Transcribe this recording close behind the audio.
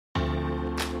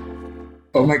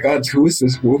oh my God, who is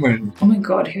this woman? Oh my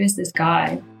God, who is this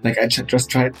guy? Like, I just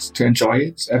tried to enjoy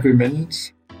it every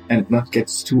minute and not get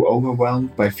too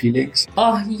overwhelmed by feelings.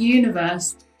 Oh,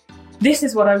 universe, this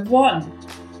is what I want.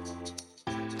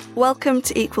 Welcome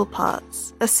to Equal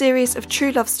Parts, a series of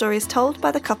true love stories told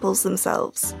by the couples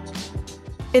themselves.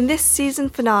 In this season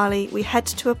finale, we head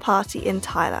to a party in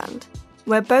Thailand,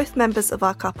 where both members of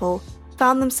our couple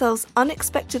found themselves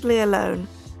unexpectedly alone,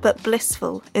 but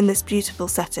blissful in this beautiful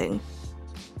setting.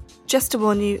 Just to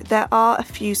warn you, there are a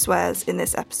few swears in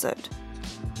this episode.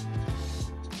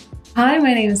 Hi,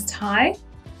 my name is Ty.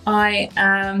 I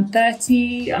am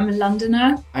 30. I'm a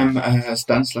Londoner. I'm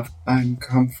Stanislav. I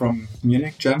come from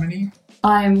Munich, Germany.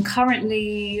 I'm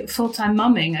currently full-time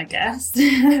mumming, I guess.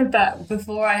 But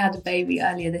before I had a baby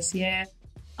earlier this year,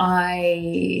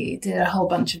 I did a whole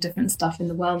bunch of different stuff in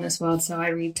the wellness world. So I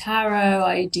read tarot,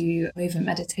 I do movement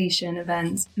meditation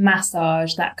events,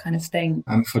 massage, that kind of thing.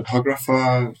 I'm a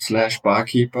photographer /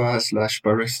 barkeeper /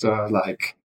 barista,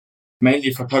 like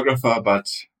mainly photographer,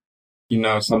 but you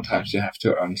know, sometimes you have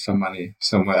to earn some money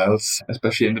somewhere else,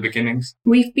 especially in the beginnings.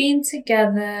 We've been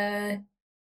together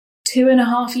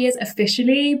 2.5 years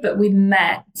officially, but we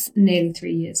met nearly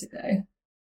 3 years ago.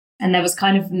 And there was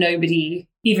kind of nobody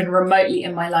even remotely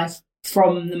in my life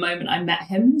from the moment I met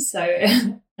him. So,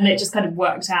 and it just kind of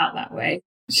worked out that way.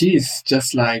 She's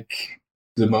just like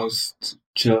the most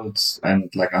chilled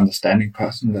and like understanding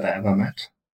person that I ever met.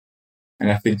 And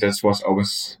I think this was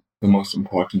always the most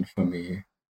important for me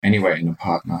anyway in a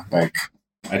partner. Like,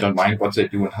 I don't mind what they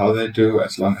do and how they do,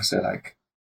 as long as they like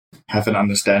have an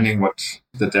understanding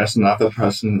that there's another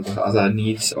person with other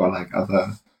needs or like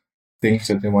other things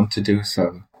that they want to do.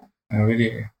 So I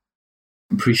really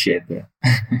appreciate that.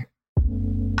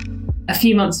 A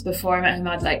few months before I met him,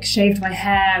 I'd like shaved my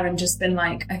hair and just been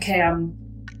like, okay, I'm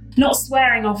not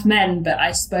swearing off men, but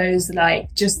I suppose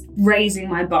like just raising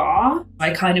my bar.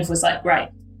 I kind of was like,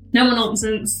 right, no more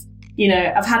nonsense. You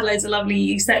know, I've had loads of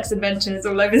lovely sex adventures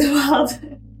all over the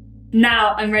world.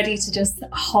 Now I'm ready to just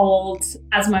hold,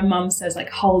 as my mum says, like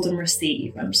hold and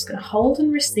receive. I'm just going to hold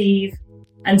and receive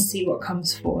and see what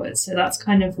comes forward. So that's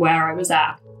kind of where I was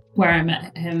at, where I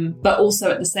met him. But also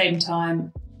at the same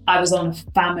time, I was on a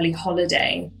family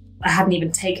holiday. I hadn't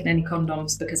even taken any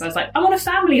condoms because I was like, I'm on a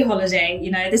family holiday.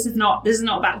 You know, this is not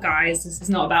about guys. This is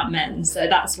not about men. So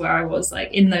that's where I was,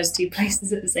 like in those two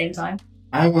places at the same time.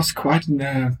 I was quite in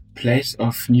a place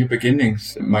of new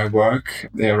beginnings. My work,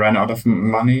 they ran out of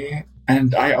money.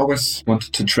 And I always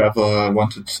wanted to travel,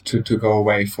 wanted to go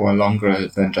away for longer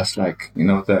than just like, you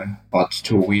know, the odd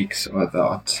 2 weeks or the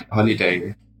odd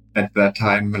holiday. At that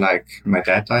time, like my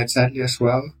dad died sadly as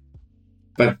well.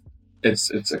 But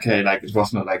it's okay. Like it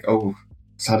was not like, oh,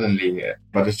 suddenly,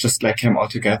 but it just like came all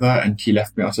together and he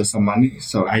left me also some money.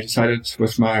 So I decided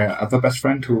with my other best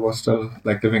friend who was still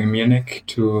like living in Munich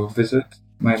to visit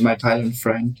my Thailand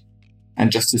friend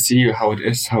and just to see how it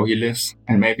is, how he lives.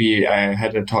 And maybe I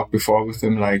had a talk before with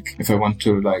him, like if I want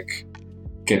to like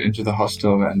get into the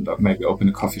hostel and maybe open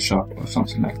a coffee shop or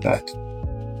something like that.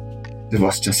 It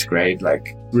was just great.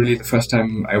 Like really the first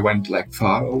time I went like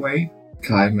far away,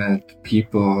 climate,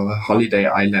 people, holiday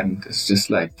island is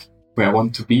just like where I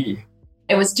want to be.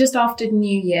 It was just after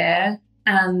New Year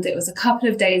and it was a couple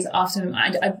of days after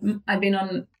I'd been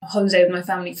on holiday with my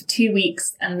family for 2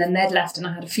 weeks and then they'd left and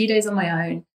I had a few days on my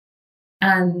own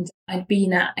and I'd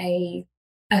been at a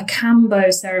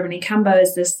Kambo ceremony. Kambo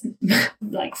is this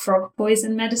like frog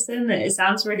poison medicine. It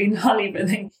sounds really gnarly, but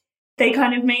they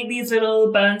kind of make these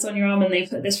little burns on your arm and they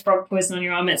put this frog poison on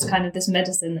your arm. It's kind of this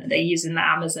medicine that they use in the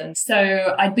Amazon.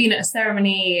 So I'd been at a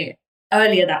ceremony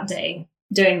earlier that day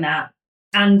doing that.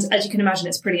 And as you can imagine,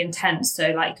 it's pretty intense. So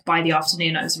like by the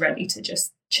afternoon, I was ready to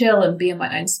just chill and be in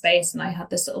my own space. And I had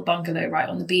this little bungalow right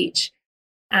on the beach.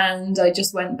 And I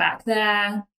just went back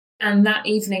there. And that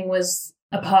evening was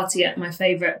a party at my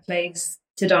favourite place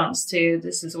to dance to.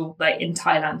 This is all like in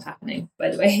Thailand happening, by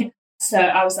the way. So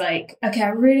I was like, okay, I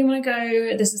really want to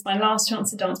go. This is my last chance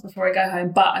to dance before I go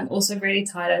home. But I'm also really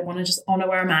tired. I want to just honour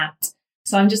where I'm at.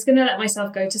 So I'm just going to let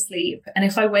myself go to sleep. And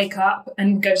if I wake up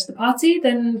and go to the party,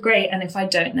 then great. And if I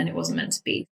don't, then it wasn't meant to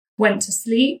be. Went to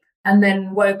sleep and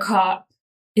then woke up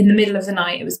in the middle of the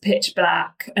night. It was pitch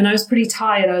black and I was pretty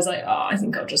tired. I was like, oh, I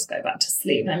think I'll just go back to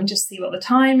sleep. Let me just see what the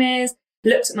time is.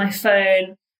 Looked at my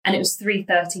phone and it was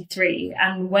 3:33.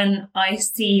 And when I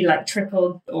see like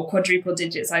triple or quadruple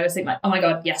digits, I always think like, oh my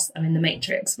God, yes, I'm in the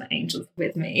Matrix. My angel's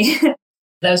with me.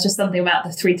 There was just something about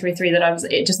the 333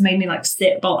 that it just made me like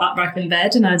sit bolt upright in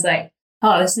bed. And I was like,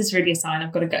 oh, this is really a sign.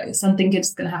 I've got to go. Something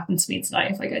good's going to happen to me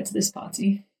tonight if I go to this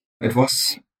party. It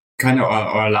was kind of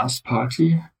our last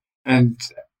party. And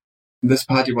this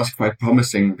party was quite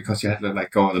promising because you had to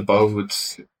like go on a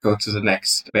boat, go to the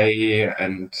next bay,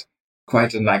 and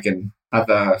quite an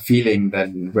other feeling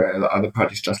than where the other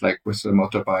parties just like with the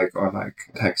motorbike or like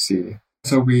taxi.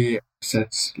 So we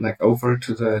set like over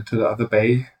to the other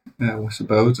bay with the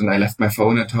boat, and I left my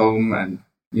phone at home, and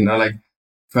like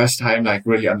first time like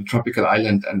really on a tropical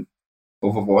island and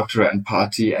over water and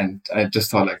party, and I just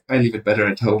thought like I leave it better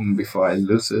at home before I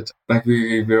lose it. Like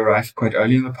we arrived quite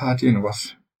early in the party, and it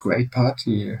was a great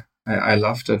party. I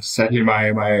loved it. Sadly,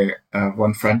 my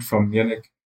one friend from Munich,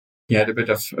 he had a bit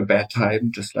of a bad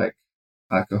time, just like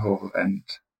alcohol, and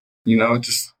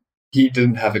just he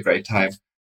didn't have a great time.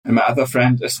 And my other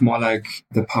friend is more like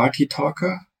the party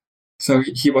talker. So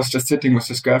he was just sitting with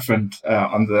his girlfriend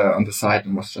on the side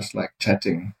and was just like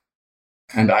chatting,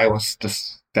 and I was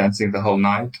just dancing the whole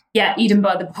night. Yeah,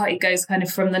 Edinburgh, the party goes kind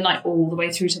of from the night all the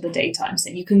way through to the daytime. So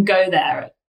you can go there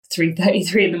at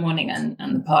 3:33 in the morning and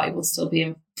the party will still be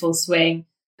in full swing.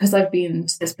 Because I've been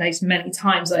to this place many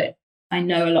times, I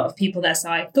know a lot of people there. So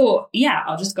I thought, yeah,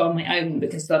 I'll just go on my own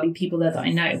because there'll be people there that I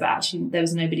know. But actually, there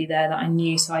was nobody there that I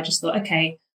knew. So I just thought,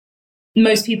 okay,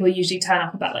 most people usually turn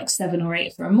up about like 7 or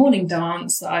 8 for a morning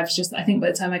dance. So I think by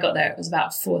the time I got there, it was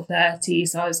about 4:30.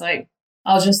 So I was like,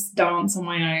 I'll just dance on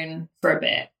my own for a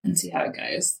bit and see how it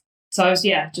goes. So I was,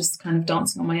 just kind of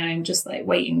dancing on my own, just like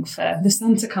waiting for the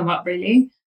sun to come up, really.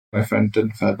 My friend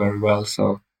didn't feel very well,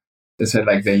 so they said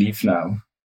like they leave now.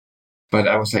 But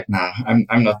I was like, nah,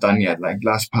 I'm not done yet. Like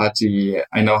last party,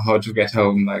 I know how to get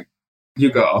home. Like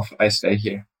you go off, I stay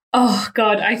here. Oh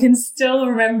God, I can still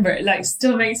remember it. Like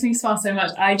still makes me smile so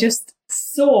much. I just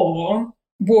saw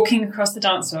walking across the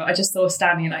dance floor. I just saw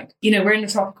standing like, we're in a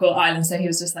tropical island. So he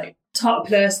was just like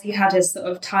topless. He had his sort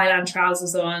of Thailand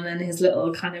trousers on and his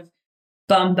little kind of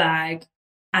bum bag.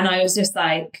 And I was just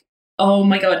like, oh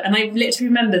my God. And I literally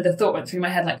remember the thought went through my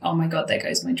head like, oh my God, there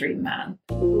goes my dream man.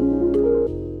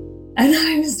 And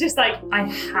I was just like, I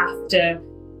have to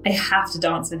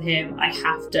dance with him. I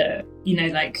have to,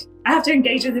 I have to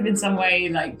engage with him in some way,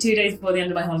 like 2 days before the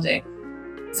end of my holiday.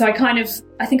 So I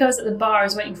think I was at the bar, I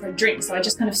was waiting for a drink. So I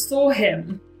just kind of saw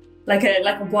him like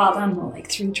a wild animal, like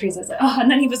through the trees. I was like, oh,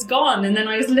 and then he was gone. And then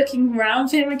I was looking around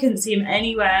for him. I couldn't see him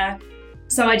anywhere.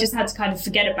 So I just had to kind of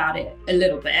forget about it a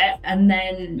little bit. And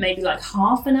then maybe like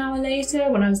half an hour later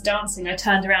when I was dancing, I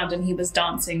turned around and he was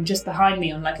dancing just behind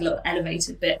me on like a little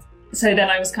elevated bit. So then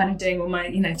I was kind of doing all my,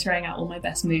 throwing out all my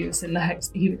best moves in the hopes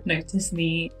that he would notice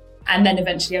me. And then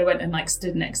eventually I went and like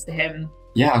stood next to him.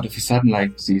 Yeah, out of a sudden,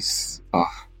 like these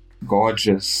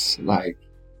gorgeous, like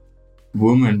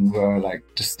women were like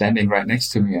just standing right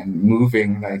next to me and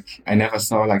moving. Like I never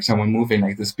saw like someone moving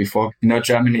like this before.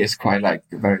 Germany is quite like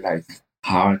very like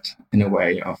hard in a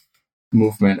way of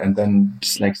movement, and then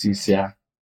just like these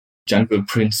jungle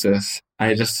princess.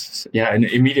 I just and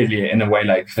immediately in a way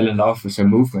like fell in love with her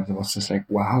movement. It was just like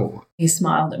wow. He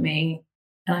smiled at me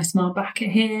and I smiled back at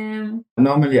him.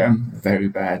 Normally I'm very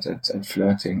bad at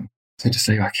flirting. So I just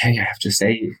say, okay, I have to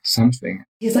say something.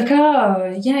 He's like,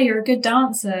 oh, yeah, you're a good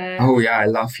dancer. Oh, yeah, I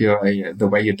love the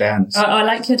way you dance. I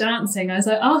like your dancing. I was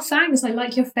like, oh, thanks, I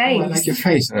like your face. Oh, I like your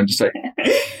face. And I'm just like,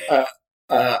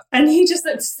 And he just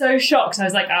looked so shocked. I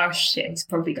was like, oh, shit, he's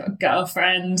probably got a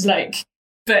girlfriend. Like,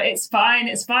 but it's fine.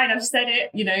 I've said it,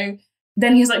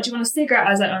 Then he was like, do you want a cigarette? I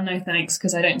was like, oh, no, thanks,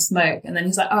 because I don't smoke. And then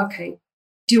he's like, oh, okay,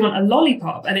 do you want a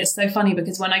lollipop? And it's so funny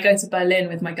because when I go to Berlin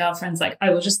with my girlfriends, like,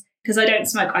 I will just... Because I don't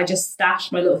smoke, I just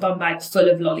stash my little bum bag full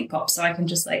of lollipops so I can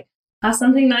just like have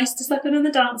something nice to suck on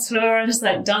the dance floor and just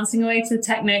like dancing away to the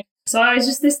techno. So I was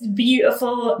just, this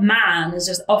beautiful man has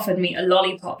just offered me a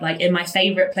lollipop, like in my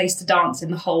favourite place to dance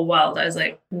in the whole world. I was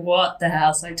like, what the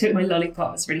hell? So I took my lollipop,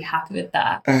 I was really happy with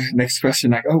that. Next question,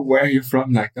 like, oh, where are you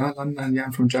from? Like, oh, London, yeah,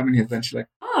 I'm from Germany. And then she's like,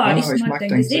 ich mag dein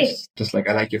Gesicht. Just like,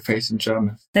 I like your face in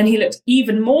German. Then he looked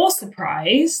even more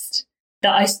surprised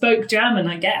that I spoke German,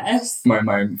 I guess.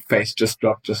 My face just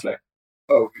dropped, just like,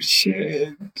 oh,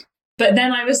 shit. But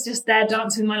then I was just there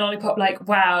dancing with my lollipop, like,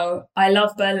 wow, I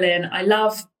love Berlin. I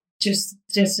love just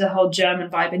the whole German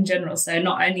vibe in general. So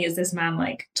not only is this man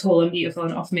like tall and beautiful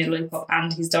and offered me a lollipop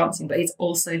and he's dancing, but he's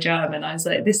also German. I was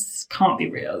like, this can't be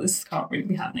real. This can't really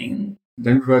be happening.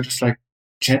 Then we were just like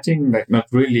chatting, like not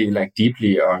really like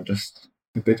deeply or just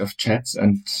a bit of chats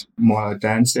and more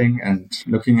dancing and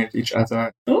looking at each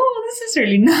other. Oh, this is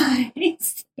really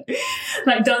nice.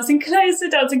 Like dancing closer.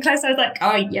 I was like,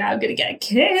 oh yeah, I'm going to get a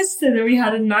kiss. And then we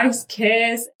had a nice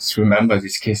kiss. Just remember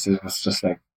these kisses was just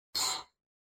like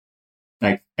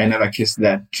I never kissed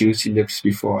that juicy lips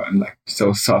before and like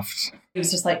so soft. It was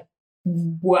just like,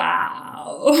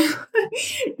 wow,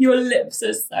 your lips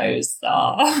are so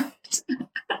soft.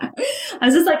 I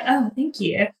was just like, oh, thank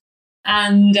you.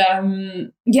 And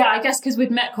I guess because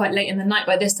we'd met quite late in the night,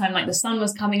 by this time, like the sun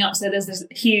was coming up. So there's this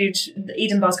huge, the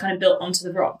Eden Bar's kind of built onto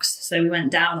the rocks. So we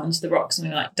went down onto the rocks and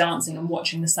we were like dancing and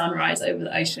watching the sunrise over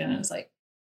the ocean. And it was like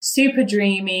super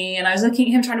dreamy. And I was looking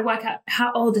at him trying to work out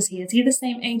how old is he? Is he the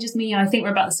same age as me? I think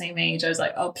we're about the same age. I was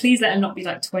like, oh, please let him not be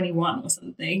like 21 or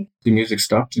something. The music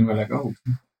stopped and we're like, oh,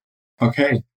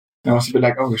 okay. I was a bit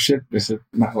like, oh shit, is it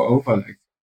now over? Like,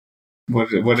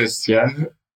 what is, yeah,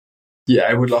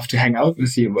 I would love to hang out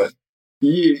with you, but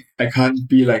I can't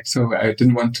be like, so I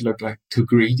didn't want to look like too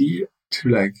greedy, to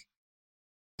like,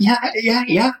 yeah,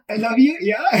 I love you,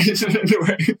 yeah.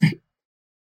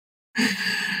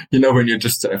 You know, when you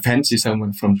just fancy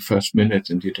someone from the first minute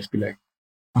and you just be like,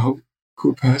 oh,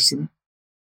 cool person.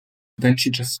 Then she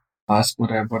just asked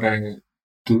what I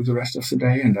do the rest of the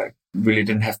day, and I really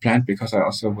didn't have planned because I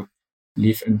also would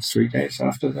leave in 3 days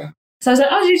after that. So I was like,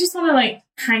 oh, do you just want to like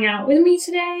hang out with me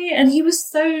today? And he was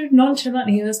so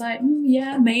nonchalant. He was like,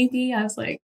 yeah, maybe. I was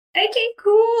like, okay,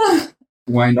 cool.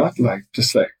 Why not? Like,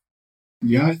 just like,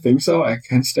 yeah, I think so. I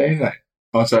can stay. Like,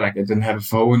 also, like, I didn't have a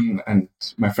phone, and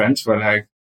my friends were like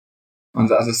on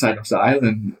the other side of the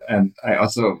island, and I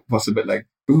also was a bit like,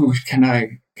 ooh, can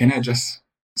I just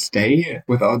stay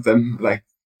without them like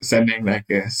sending like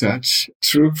a search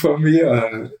troop for me?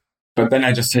 But then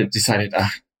I just decided,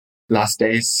 last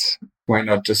days, why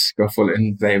not just go full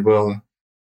in? They will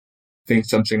think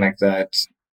something like that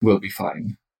will be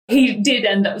fine. He did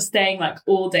end up staying like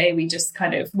all day. We just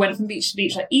kind of went from beach to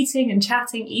beach, like eating and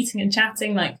chatting.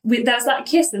 Like there was that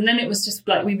kiss, and then it was just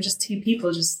like we were just two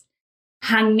people just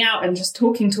hanging out and just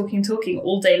talking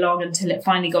all day long until it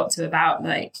finally got to about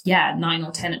 9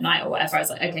 or 10 at night or whatever. I was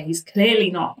like, okay, he's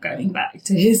clearly not going back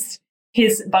to his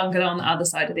bungalow on the other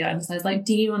side of the island. So I was like,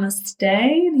 do you want to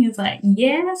stay? And he was like,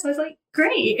 yes. I was like,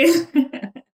 great.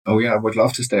 Oh yeah, I would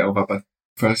love to stay over, but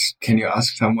first, can you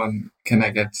ask someone, can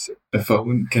I get a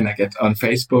phone? Can I get on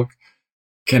Facebook?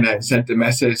 Can I send a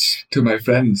message to my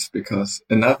friends? Because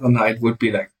another night would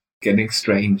be like getting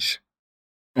strange.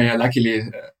 And yeah, luckily,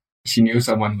 she knew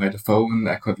someone who had a phone.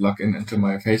 I could log into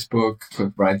my Facebook,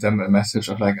 could write them a message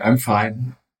of like, I'm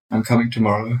fine, I'm coming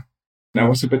tomorrow. And I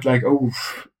was a bit like, oh,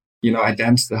 you know, I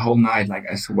danced the whole night, like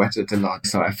I sweated a lot.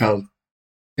 So I felt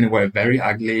in a way very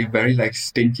ugly, very like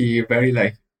stinky, very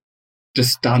like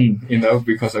just done, you know,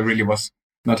 because I really was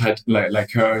not had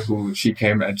like her, who she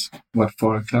came at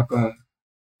 4 o'clock or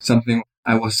something.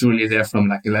 I was really there from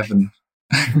like 11.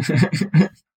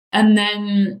 And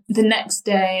then the next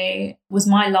day was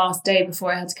my last day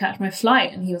before I had to catch my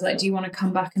flight. And he was like, do you want to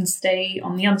come back and stay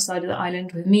on the other side of the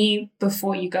island with me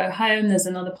before you go home? There's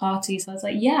another party. So I was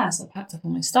like, yeah. So I packed up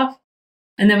all my stuff.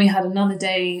 And then we had another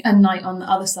day and night on the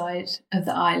other side of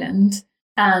the island.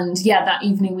 And yeah, that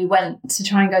evening we went to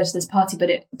try and go to this party, but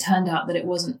it turned out that it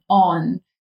wasn't on.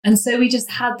 And so we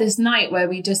just had this night where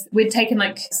we'd taken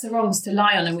like sarongs to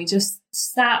lie on, and we just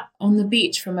sat on the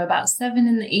beach from about 7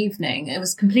 in the evening. It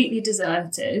was completely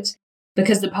deserted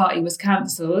because the party was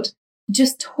cancelled.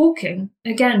 Just talking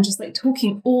again, just like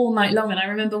talking all night long. And I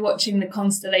remember watching the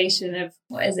constellation of,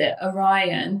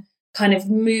 Orion, kind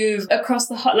of move across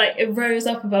it rose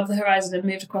up above the horizon and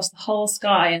moved across the whole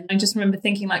sky. And I just remember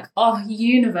thinking like, oh,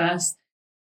 universe,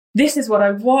 this is what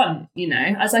I want, you know.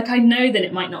 I was like, I know that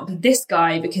it might not be this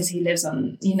guy because he lives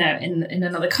on, you know, in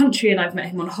another country and I've met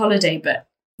him on holiday, but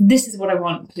this is what I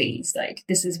want, please. Like,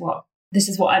 this is what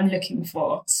I'm looking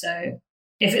for. So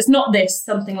if it's not this,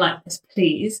 something like this,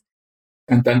 please.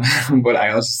 And then what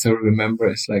I also still remember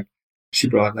is like, she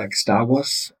brought like Star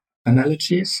Wars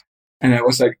analogies. And I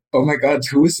was like, oh my God,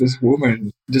 who is this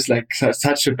woman? Just like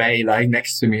such a bae lying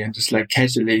next to me and just like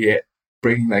casually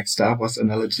bringing like Star Wars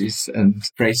analogies and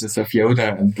phrases of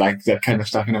Yoda and like that kind of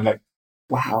stuff. And I'm like,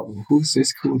 wow, who's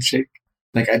this cool chick?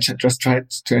 Like I just tried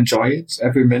to enjoy it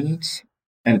every minute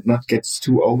and not get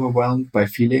too overwhelmed by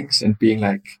feelings and being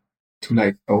like,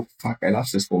 oh fuck, I love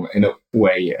this woman in a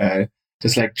way.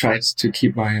 Just like tried to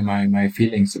keep my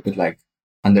feelings a bit like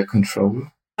under control.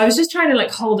 I was just trying to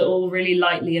like hold it all really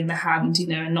lightly in the hand, you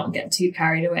know, and not get too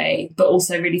carried away, but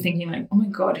also really thinking like, oh my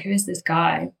God, who is this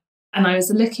guy? And I was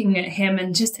looking at him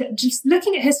and just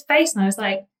looking at his face, and I was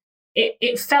like,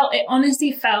 it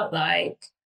honestly felt like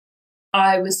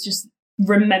I was just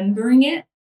remembering it.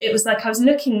 It was like I was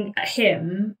looking at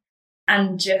him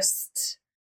and just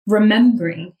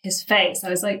remembering his face. I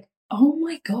was like, oh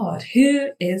my God,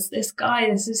 who is this guy?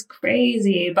 This is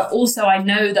crazy. But also I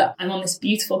know that I'm on this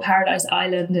beautiful paradise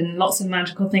island and lots of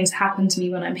magical things happen to me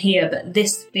when I'm here, but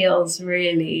this feels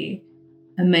really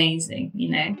amazing, you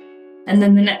know? And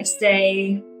then the next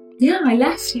day, I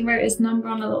left. He wrote his number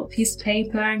on a little piece of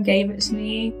paper and gave it to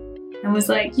me and was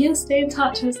like, yeah, stay in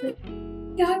touch. I was like,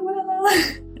 yeah, I will. well.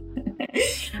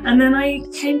 And then I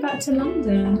came back to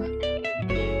London.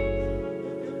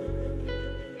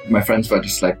 My friends were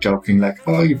just like joking, like,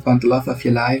 "Oh, you found the love of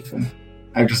your life." And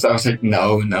I was like,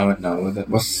 no. It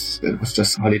was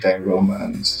just holiday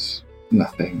romance,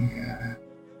 nothing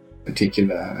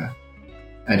particular.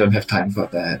 I don't have time for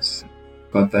that.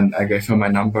 But then I gave her my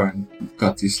number and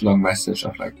got this long message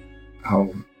of like how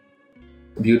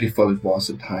beautiful it was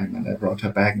at the time. And I brought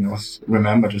her back, and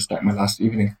remember just like my last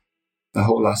evening, the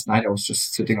whole last night I was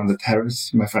just sitting on the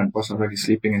terrace. My friend was already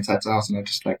sleeping inside the house, and I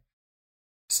just like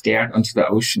stared onto the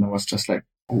ocean. I was just like,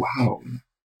 wow,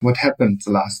 what happened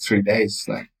the last 3 days?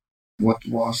 Like, what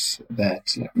was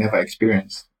that? Like, never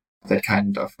experienced that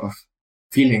kind of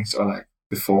feelings or like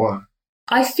before.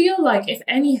 I feel like, if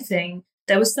anything,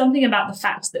 there was something about the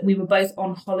fact that we were both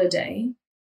on holiday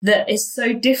that is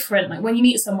so different. Like, when you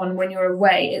meet someone when you're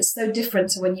away, it's so different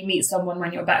to when you meet someone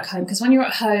when you're back home. Because when you're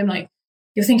at home, like,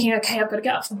 you're thinking, okay, I've got to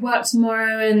get up for work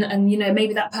tomorrow. And you know,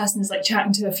 maybe that person is like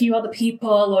chatting to a few other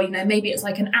people, or, you know, maybe it's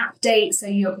like an app date. So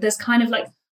there's kind of like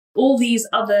all these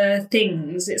other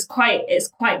things. It's quite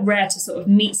rare to sort of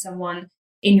meet someone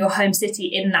in your home city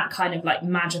in that kind of like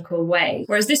magical way.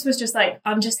 Whereas this was just like,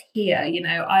 I'm just here, you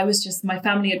know, my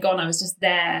family had gone, I was just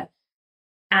there.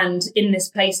 And in this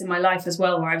place in my life as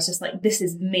well, where I was just like, this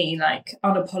is me, like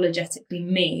unapologetically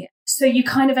me. So you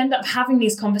kind of end up having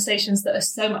these conversations that are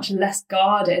so much less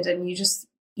guarded, and you just,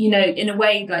 you know, in a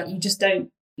way, like you just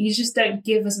don't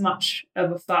give as much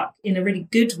of a fuck in a really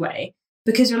good way,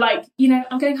 because you're like, you know,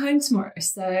 I'm going home tomorrow,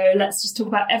 so let's just talk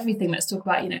about everything. Let's talk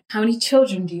about, you know, how many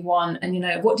children do you want, and, you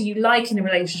know, what do you like in a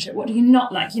relationship, what do you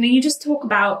not like, you know, you just talk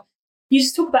about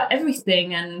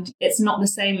everything. And it's not the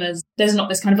same as, there's not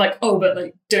this kind of like, oh, but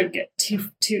like, don't get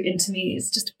too into me, it's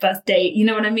just a first date, you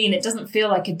know what I mean? It doesn't feel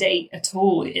like a date at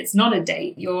all. It's not a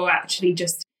date. You're actually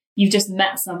you've just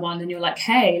met someone, and you're like,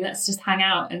 hey, let's just hang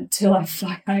out until I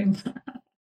fly home.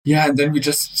 Yeah, and then we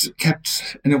just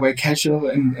kept, in a way, casual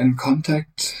in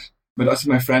contact. But also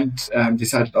my friend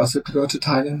decided also to go to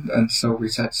Thailand, and so we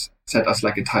set us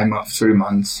like a timer of 3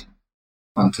 months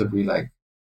until we like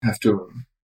have to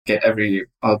get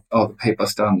all the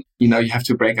papers done. You know, you have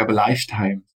to break up a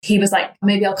lifetime. He was like,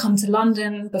 maybe I'll come to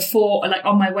London before, like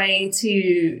on my way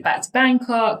back to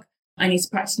Bangkok. I need to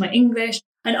practice my English.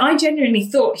 And I genuinely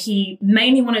thought he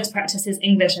mainly wanted to practice his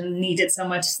English and needed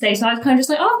somewhere to stay. So I was kind of just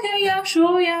like, oh, okay, yeah,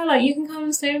 sure, yeah, like you can come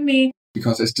and stay with me.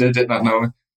 Because I still did not know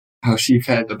how she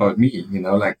felt about me, you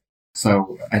know, like,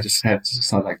 so I just had to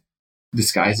sort of like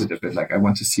disguise it a bit. Like, I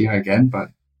want to see her again, but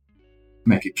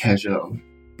make it casual.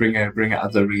 Bring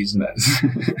other reason.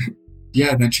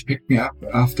 Yeah, then she picked me up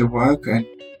after work, and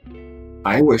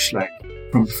I wish, like,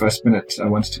 from the first minute I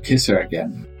wanted to kiss her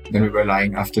again. Then we were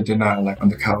lying after dinner, like on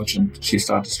the couch, and she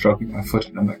started stroking my foot,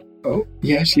 and I'm like, oh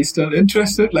yeah, she's still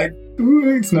interested. Like,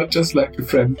 ooh, it's not just like a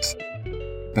friend.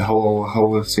 The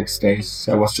whole 6 days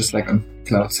I was just like on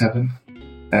cloud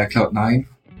 9.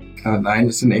 Cloud 9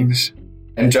 is in English.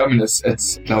 In German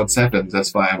it's cloud 7.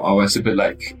 That's why I'm always a bit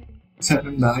like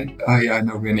 7, 9. Oh yeah, I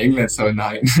know we're in England, so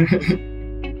 9.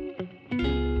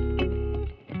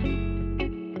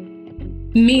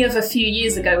 Me of a few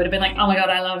years ago would have been like, oh my God,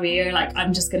 I love you. Like,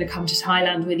 I'm just going to come to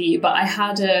Thailand with you. But I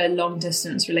had a long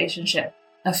distance relationship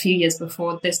a few years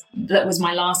before this. That was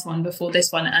my last one before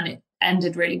this one. And it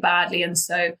ended really badly. And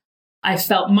so I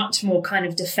felt much more kind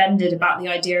of defended about the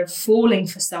idea of falling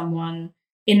for someone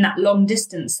in that long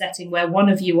distance setting where one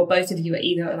of you or both of you are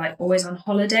either like always on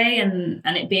holiday and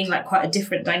it being like quite a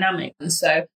different dynamic. And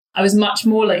so I was much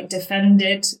more like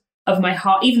defended of my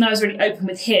heart, even though I was really open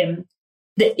with him.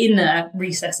 The inner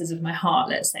recesses of my heart,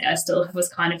 let's say, I still was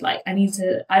kind of like, I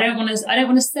don't want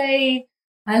to say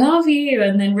I love you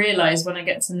and then realize when I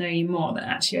get to know you more that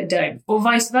actually I don't, or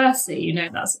vice versa, you know,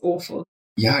 that's awful.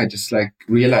 Yeah, I just like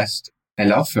realized I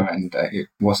love her, and it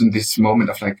wasn't this moment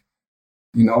of like,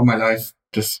 you know, my life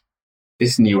just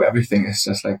is new. Everything is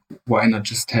just like, why not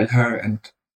just tell her? And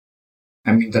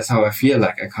I mean, that's how I feel.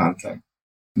 Like, I can't like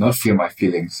not feel my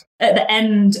feelings. At the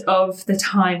end of the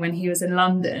time when he was in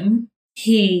London,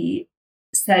 he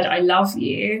said, I love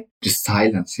you. Just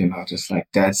silence, you know, just like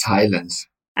dead silence.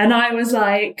 And I was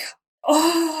like,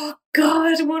 oh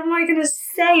God, what am I going to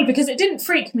say? Because it didn't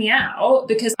freak me out,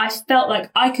 because I felt like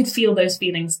I could feel those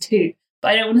feelings too.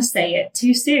 But I don't want to say it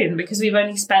too soon, because we've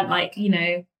only spent like, you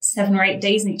know, 7 or 8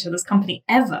 days in each other's company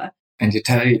ever. And you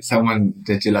tell someone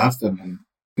that you love them, and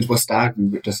it was dark.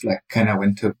 We just like kind of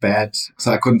went to bed,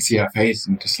 so I couldn't see her face,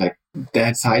 and just like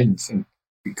dead silence. And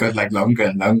it got like longer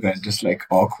and longer, and just like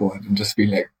awkward, and just be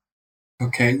like,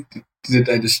 okay, did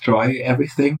I destroy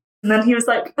everything? And then he was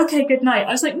like, okay, good night.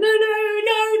 I was like, no,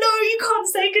 you can't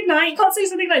say good night. You can't say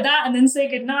something like that and then say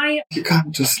good night. You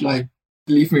can't just like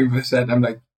leave me with that. I'm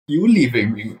like, you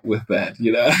leaving me with that,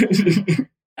 you know?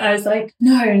 I was like,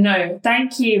 no,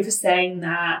 thank you for saying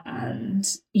that. And,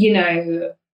 you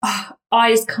know,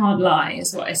 eyes can't lie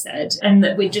is what I said. And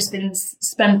that we'd just been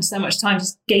spent so much time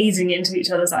just gazing into each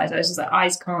other's eyes. I was just like,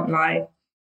 eyes can't lie.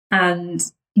 And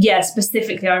yeah,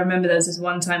 specifically, I remember there was this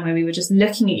one time where we were just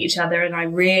looking at each other and I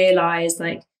realized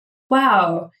like,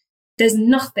 wow, there's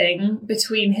nothing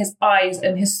between his eyes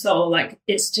and his soul. Like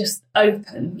it's just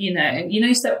open, you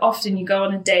know, so often you go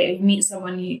on a date or you meet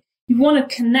someone, you want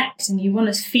to connect and you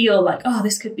want to feel like, oh,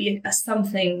 this could be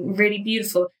something really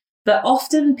beautiful. But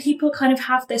often people kind of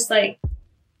have this like,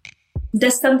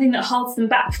 there's something that holds them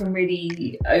back from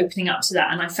really opening up to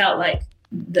that. And I felt like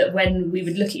that when we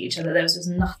would look at each other, there was just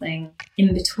nothing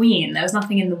in between. There was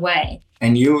nothing in the way. I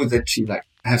knew that she like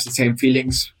has the same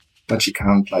feelings, but she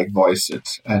can't like voice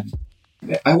it. And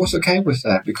I was okay with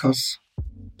that because,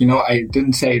 you know, I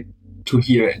didn't say it to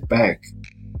hear it back.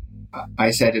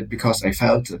 I said it because I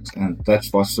felt it. And that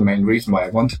was the main reason why I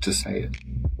wanted to say it.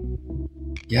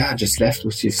 Yeah, I just left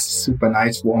with this super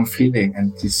nice, warm feeling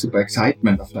and this super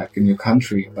excitement of like a new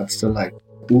country, but still like,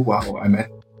 oh wow, I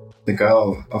met the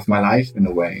girl of my life in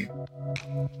a way.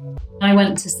 I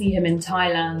went to see him in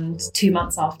Thailand 2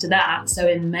 months after that, so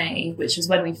in May, which was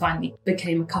when we finally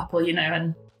became a couple, you know,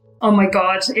 and oh my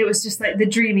God, it was just like the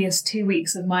dreamiest 2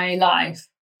 weeks of my life.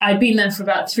 I'd been there for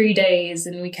about 3 days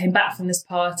and we came back from this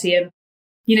party and,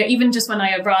 you know, even just when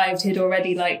I arrived, he'd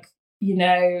already like, you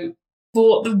know,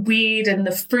 bought the weed and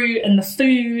the fruit and the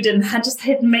food and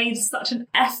had made such an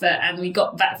effort. And we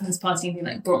got back from this party and he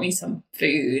like brought me some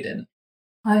food and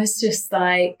I was just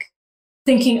like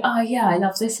thinking, oh yeah, I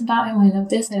love this about him. I love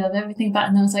this. I love everything about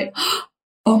him. And I was like,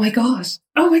 oh my God,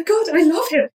 I love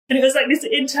him. And it was like this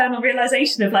internal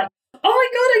realization of like, oh my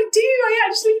God, I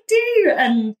actually do.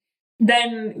 And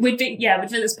then we'd been at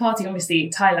this party,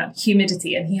 obviously Thailand,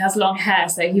 humidity, and he has long hair.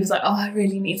 So he was like, oh, I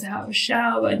really need to have a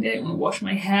shower. I don't want to wash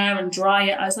my hair and dry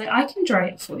it. I was like, I can dry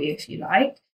it for you if you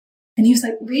like. And he was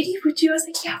like, really, would you? I was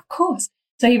like, yeah, of course.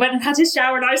 So he went and had his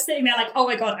shower and I was sitting there like, oh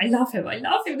my God, I love him.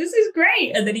 This is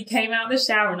great. And then he came out of the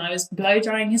shower and I was blow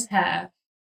drying his hair.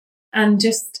 And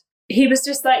he was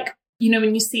just like, you know,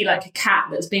 when you see like a cat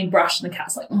that's being brushed and the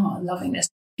cat's like, oh, I'm loving this.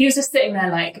 He was just sitting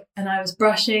there like, and I was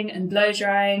brushing and blow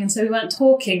drying. And so we weren't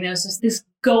talking. There was just this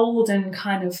golden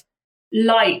kind of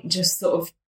light just sort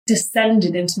of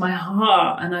descended into my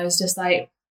heart. And I was just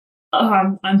like,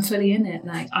 oh, I'm fully in it.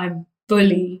 Like I'm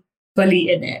fully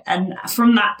in it. And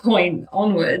from that point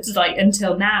onwards, like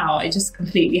until now, I just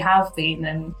completely have been.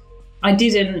 And I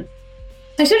should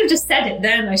have just said it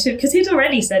then. Because he'd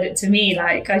already said it to me.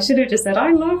 Like I should have just said,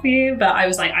 I love you. But I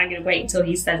was like, I'm going to wait till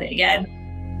he says it again.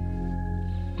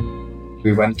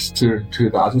 We went to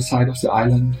the other side of the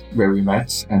island where we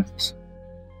met and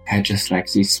had just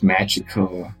like these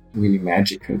really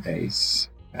magical days.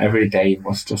 Every day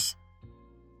was just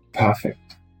perfect.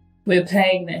 We were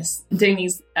playing doing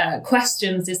these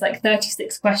questions. There's like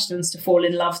 36 questions to fall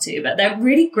in love to, but they're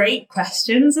really great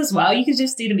questions as well. You could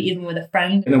just do them even with a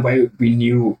friend. In a way, we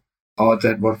knew all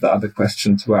that what the other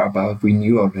questions were about. We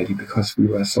knew already because we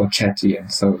were so chatty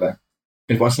and so like,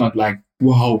 it was not like,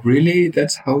 whoa, really?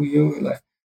 That's how you like?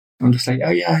 I'm just like, oh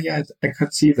yeah, I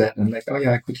could see that. And like, oh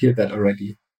yeah, I could hear that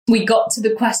already. We got to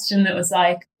the question that was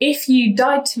like, if you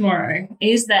died tomorrow,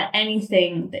 is there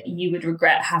anything that you would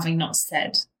regret having not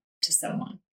said to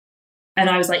someone? And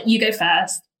I was like, you go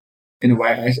first. In a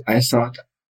way, I thought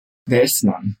there's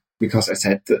none because I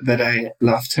said that I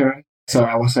loved her. So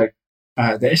I was like,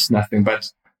 there is nothing.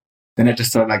 But then I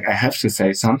just thought like, I have to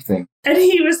say something. And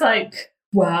he was like,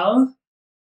 well,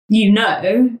 you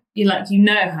know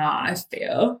how I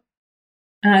feel.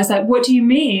 And I was like, what do you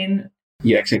mean?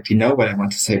 You exactly know what I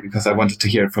want to say because I wanted to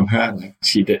hear it from her. Like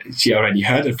she already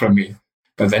heard it from me.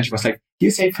 But then she was like,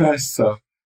 you say first. So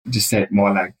I just said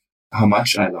more like how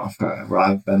much I love her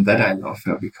rather than that I love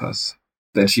her because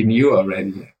then she knew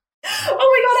already. Oh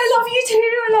my God, I love you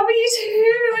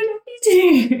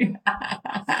too.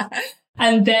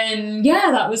 And then,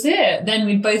 yeah, that was it. Then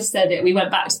we both said it. We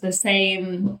went back to the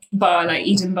same bar, like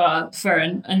Eden Bar, for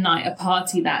a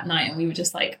party that night. And we were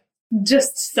just like,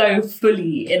 just so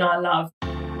fully in our love.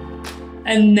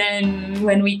 And then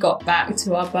when we got back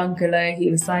to our bungalow,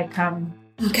 he was like,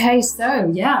 okay,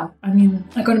 so yeah, I mean,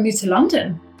 I got to move to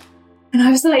London. And I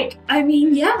was like, I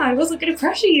mean, yeah, I wasn't going to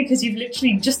pressure you because you've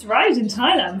literally just arrived in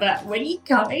Thailand, but when are you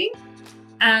coming?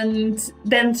 And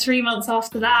then 3 months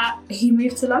after that, he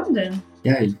moved to London.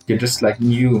 Yeah, you just like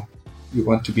knew you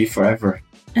want to be forever.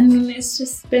 And it's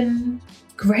just been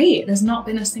great. There's not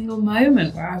been a single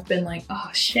moment where I've been like, oh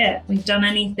shit, we've done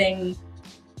anything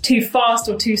too fast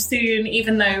or too soon,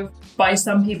 even though by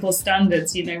some people's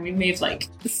standards, we move like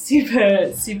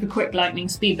super, super quick lightning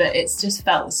speed, but it's just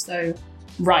felt so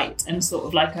right and sort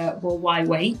of like why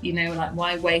wait? Like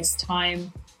why waste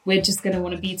time? We're just going to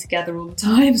want to be together all the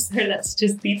time, so let's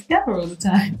just be together all the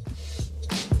time.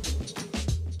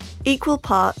 Equal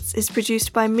Parts is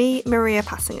produced by me, Maria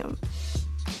Passingham.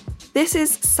 This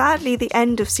is sadly the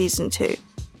end of season 2,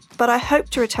 but I hope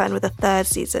to return with a third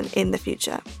season in the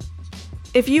future.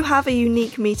 If you have a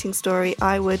unique meeting story,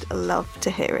 I would love to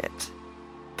hear it.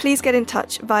 Please get in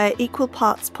touch via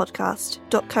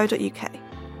equalpartspodcast.co.uk.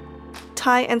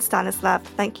 Ty and Stanislav,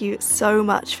 thank you so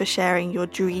much for sharing your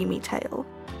dreamy tale.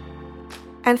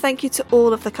 And thank you to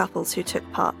all of the couples who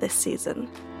took part this season.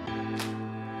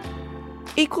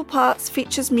 Equal Parts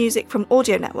features music from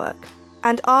Audio Network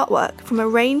and artwork from a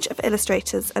range of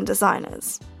illustrators and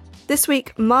designers. This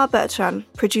week, Ma Bertrand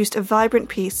produced a vibrant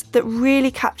piece that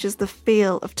really captures the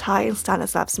feel of Ty and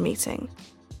Stanislav's meeting.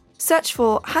 Search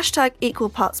for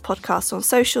 #EqualPartsPodcast on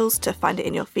socials to find it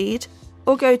in your feed,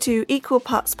 or go to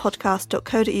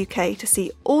equalpartspodcast.co.uk to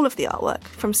see all of the artwork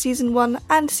from Season 1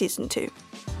 and Season 2.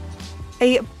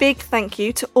 A big thank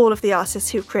you to all of the artists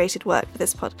who created work for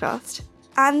this podcast,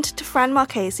 and to Fran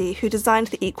Marchese, who designed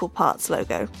the Equal Parts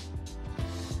logo.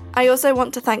 I also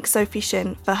want to thank Sophie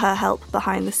Shin for her help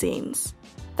behind the scenes.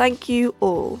 Thank you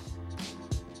all.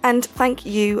 And thank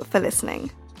you for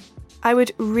listening. I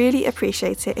would really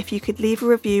appreciate it if you could leave a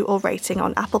review or rating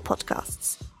on Apple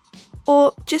Podcasts.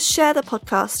 Or just share the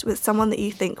podcast with someone that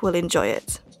you think will enjoy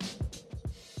it.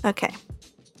 Okay,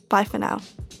 bye for now.